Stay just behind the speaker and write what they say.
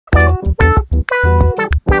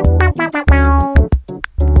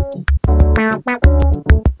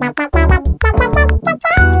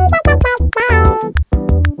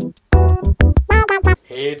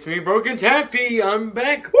me, Broken Taffy. I'm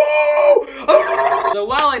back. Woo! So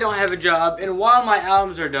while I don't have a job and while my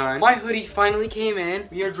albums are done, my hoodie finally came in.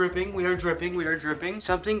 We are dripping. We are dripping. We are dripping.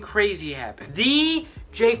 Something crazy happened. The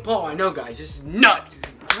Jake Paul. I know, guys. This is nuts. This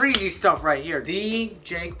is crazy stuff right here. The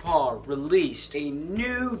Jake Paul released a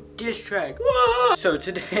new diss track. Whoa! So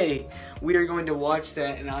today we are going to watch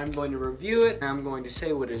that and I'm going to review it and I'm going to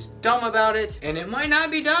say what is dumb about it. And it might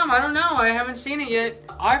not be dumb. I don't know. I haven't seen it yet.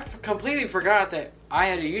 I completely forgot that I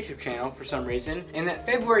had a YouTube channel for some reason, and that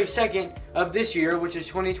February 2nd of this year, which is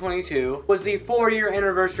 2022, was the 4-year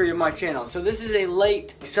anniversary of my channel. So this is a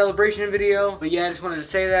late celebration video, but yeah, I just wanted to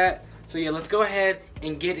say that. So yeah, let's go ahead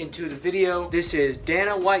and get into the video. This is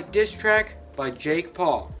Dana White diss track by Jake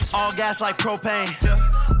Paul. All gas like propane.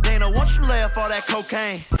 Dana, once you lay off all that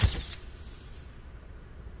cocaine.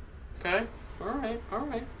 Okay, alright,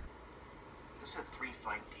 alright. This is a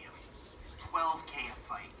 3-fight deal. 12K a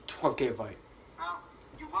fight. 12K a fight. Now,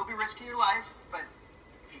 you will be risking your life, but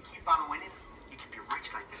if you keep on winning, you keep your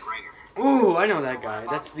rich like McGregor. Ooh, I know that guy.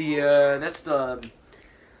 That's the,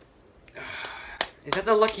 is that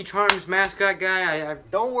the Lucky Charms mascot guy?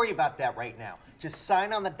 Don't worry about that right now. Just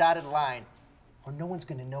sign on the dotted line, or no one's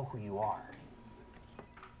gonna know who you are.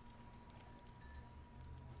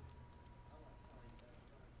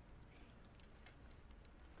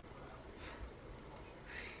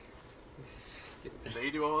 They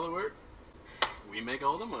do all the work. We make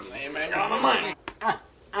all the money. They make all the money. Make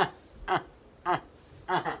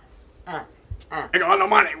all the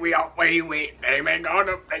money. They make all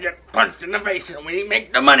the. They get punched in the face and we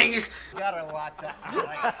make the monies. Got a lot to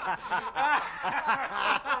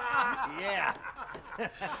Yeah.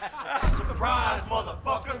 Surprise,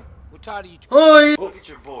 motherfucker. We're tired of you. Oi. Look at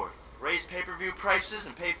your board. Raise pay-per-view prices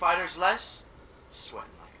and pay fighters less.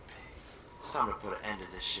 Sweating like a pig. It's time to put an end to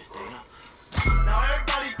this shit, Dana. Now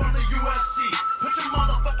everybody from the UFC, put your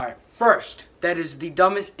motherfucker. Alright, first, that is the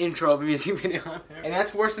dumbest intro of a music video on there. And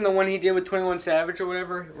that's worse than the one he did with 21 Savage or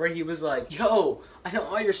whatever, where he was like, yo, I know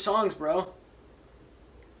all your songs, bro.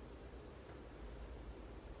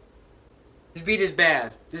 This beat is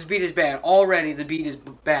bad. This beat is bad. Already, the beat is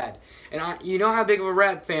bad. And you know how big of a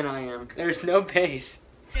rap fan I am. There's no bass.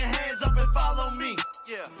 Your hands up and follow me.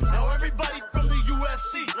 Yeah. Now everybody from the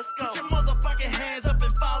UFC, let's go. Put your motherfucking hands up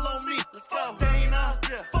and follow me. Let's go. Fuck Dana.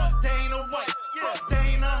 Yeah. Fuck Dana White. Yeah. Fuck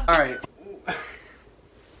Dana. Alright.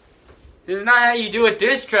 This is not how you do a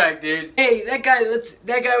diss track, dude. Hey, that guy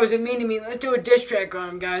wasn't mean to me. Let's do a diss track on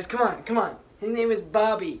him, guys. Come on, come on. His name is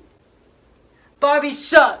Bobby. Bobby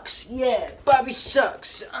sucks. Yeah, Bobby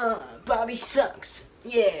sucks. Bobby sucks.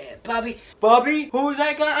 Yeah, Bobby. Bobby? Who's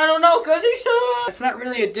that guy? I don't know, cause he sucks. That's not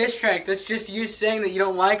really a diss track. That's just you saying that you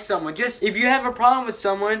don't like someone. Just, if you have a problem with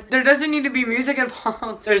someone, there doesn't need to be music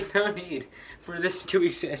involved. There's no need for this to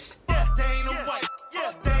exist. Yeah, Dana White.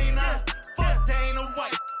 Yeah, Dana. Fuck Dana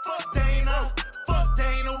White. Fuck Dana. Fuck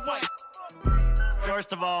Dana White.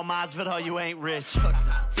 First of all, Masvidal, you ain't rich.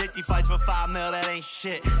 50 fights for $5 mil, that ain't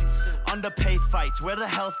shit. Underpaid fights, where the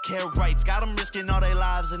healthcare rights? Got them risking all their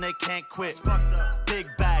lives and they can't quit. Big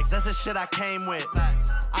bags, that's the shit I came with.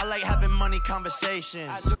 I like having money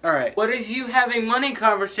conversations. Alright, what does you having money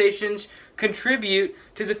conversations contribute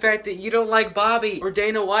to the fact that you don't like Bobby or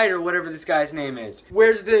Dana White or whatever this guy's name is?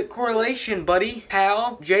 Where's the correlation, buddy?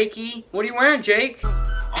 Pal? Jakey? What are you wearing, Jake?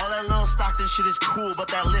 All that little Stockton shit is cool, but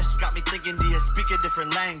that list got me thinking, do you speak a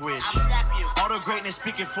different language? All the greatness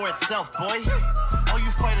speaking for itself, boy. All you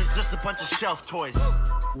fighters just a bunch of shelf toys.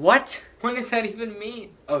 What? What does that even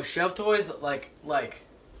mean? Oh, shelf toys? Like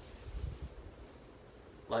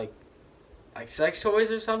sex toys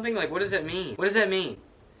or something? Like, what does that mean? What does that mean?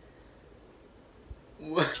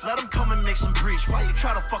 What? Let them come and make some breach. Why you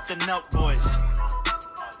try to fuck the Nelk boys?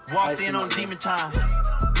 Walked in on demon time.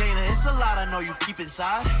 Dana, it's a lot I know you keep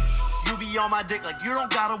inside. You be on my dick like you don't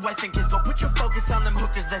got a wife and kids. Go put your focus on them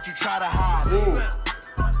hookers that you try to hide. Ooh.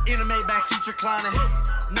 Anime backseats reclining.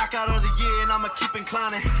 Knockout of the year and I'ma keep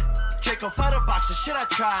inclining. Draco fighter boxer, shit I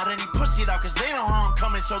tried. And he pussied out cause they know how I'm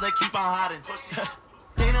coming so they keep on hiding.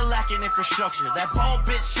 Dana lacking infrastructure. That bald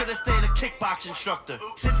bitch should've stayed a kickbox instructor.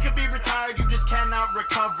 Since could be retired, you just cannot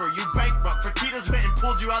recover. You bankrupt. Fertitta's went and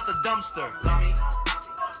pulled you out the dumpster.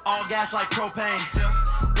 All gas like propane.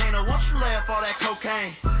 Dana, once you lay off all that cocaine.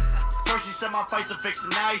 First he said my fights are fixing,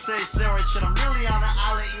 now he says steroid shit. I'm really on the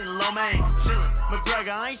island eating lo mein. Chillin'.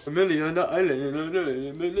 McGregor, I ain't. I'm really on the island.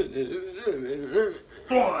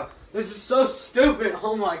 This is so stupid.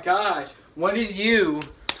 Oh my gosh. What is you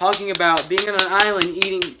talking about being on an island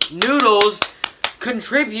eating noodles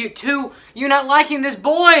contribute to you not liking this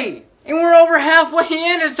boy? And we're over halfway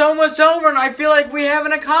in, it's almost over, and I feel like we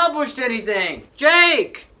haven't accomplished anything.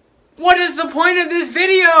 Jake! What is the point of this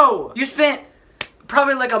video? You spent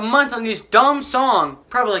probably like a month on this dumb song.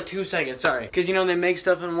 Probably like 2 seconds, sorry. Cause you know they make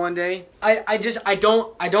stuff in one day. I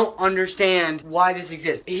don't understand why this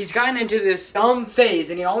exists. He's gotten into this dumb phase,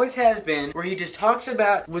 and he always has been, where he just talks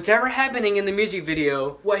about whatever happening in the music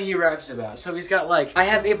video, what he raps about. So he's got like, I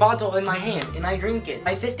have a bottle in my hand and I drink it.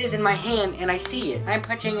 My fist is in my hand and I see it. I'm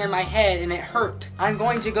punching in my head and it hurt. I'm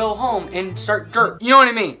going to go home and start dirt. You know what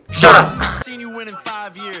I mean? Shut up! Seen you win in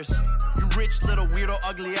 5 years. You rich little weirdo,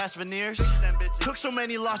 ugly ass veneers. Took so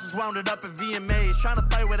many losses, wound it up at VMAs. Trying to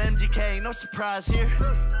fight with MGK, no surprise here.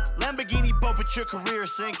 Lamborghini boat, but your career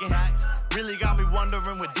is sinking. Really got me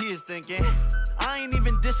wondering what D is thinking. I ain't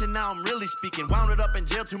even dissing, now I'm really speaking. Wound it up in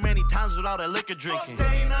jail too many times without a liquor drinking.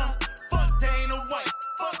 Fuck Dana, fuck Dana White,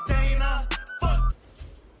 fuck Dana, fuck.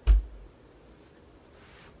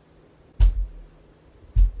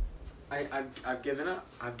 I've given up.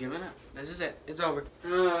 I've given up. This is it. It's over.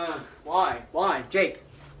 Why? Why? Jake,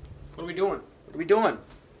 what are we doing? What are we doing?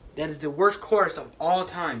 That is the worst chorus of all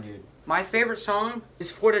time, dude. My favorite song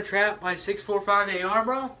is For the Trap by 645 AR,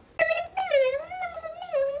 bro.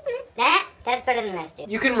 That's better than this,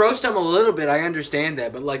 dude. You can roast them a little bit, I understand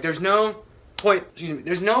that, but like there's no point,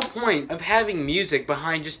 there's no point of having music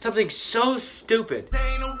behind just something so stupid.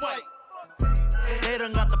 Dana White. They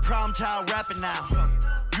done got the problem child rapping now.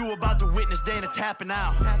 You about to witness Dana tapping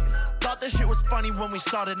out. Thought this shit was funny when we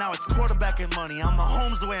started, now it's quarterbacking money. I'm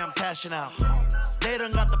Mahomes the way I'm cashing out. They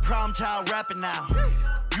done got the problem child rapping now.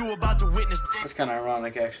 You about to witness. That's kind of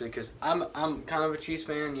ironic actually, because I'm kind of a Chiefs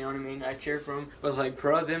fan, you know what I mean? I cheer for them, but like,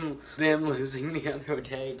 bro, them losing the other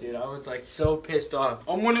day, dude, I was like so pissed off.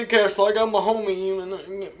 I'm winning cash like I'm a homie,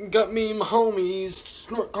 and got me my homies,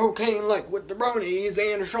 snort cocaine like with the bronies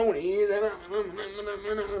and the shonies.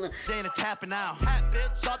 Dana tapping out.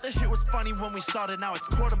 Thought this shit was funny when we started, now it's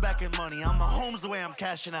quarterbacking money. I'm Mahomes the way I'm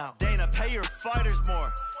cashing out. Dana, pay your fighters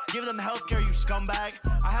more. Give them healthcare, you scumbag.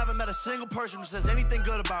 I haven't met a single person who says anything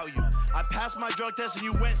good about you. I passed my drug test and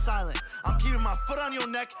you went silent. I'm keeping my foot on your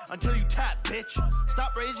neck until you tap, bitch.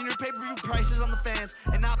 Stop raising your pay-per-view prices on the fans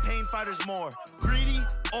and not paying fighters more. Greedy,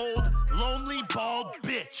 old, lonely, bald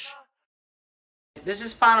bitch. This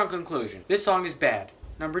is final conclusion. This song is bad.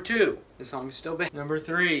 Number 2, this song is still bad. Number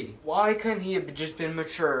 3, why couldn't he have just been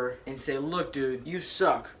mature and say, look dude, you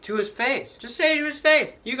suck, to his face. Just say it to his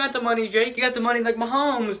face. You got the money, Jake. You got the money like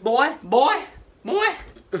Mahomes, boy. Boy.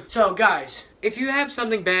 So guys, if you have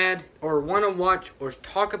something bad or want to watch or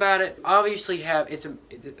talk about it, obviously this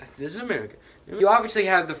is America. You obviously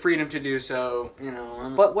have the freedom to do so, you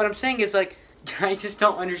know. But what I'm saying is like, I just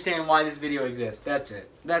don't understand why this video exists. That's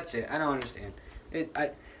it. That's it. I don't understand.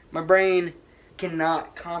 My brain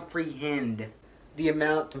cannot comprehend the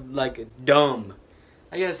amount of like dumb.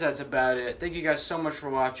 I guess that's about it. Thank you guys so much for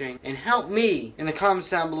watching, and help me in the comments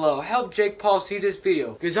down below. Help Jake Paul see this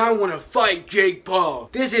video, because I want to fight Jake Paul.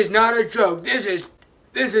 This is not a joke. This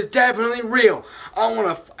is definitely real.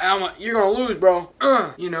 You're gonna lose, bro.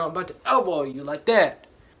 You know, I'm about to elbow you like that.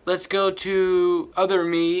 Let's go to other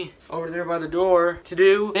me over there by the door to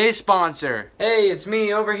do today's sponsor. Hey, it's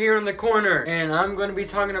me over here in the corner, and I'm going to be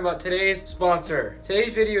talking about today's sponsor.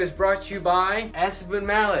 Today's video is brought to you by Asad bin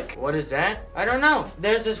Malik. What is that? I don't know.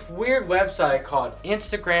 There's this weird website called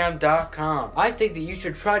Instagram.com. I think that you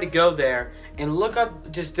should try to go there and look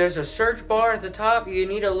up, there's a search bar at the top. You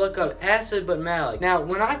need to look up Asad bin Malik. Now,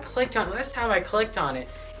 when I clicked on it, last time I clicked on it,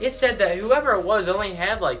 it said that whoever it was only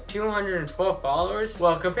had like 212 followers.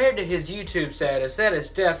 Well, compared to his YouTube status, that is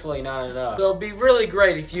definitely not enough. So it'd be really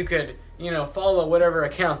great if you could, you know, follow whatever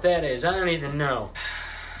account that is. I don't even know.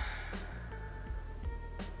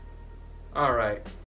 Alright.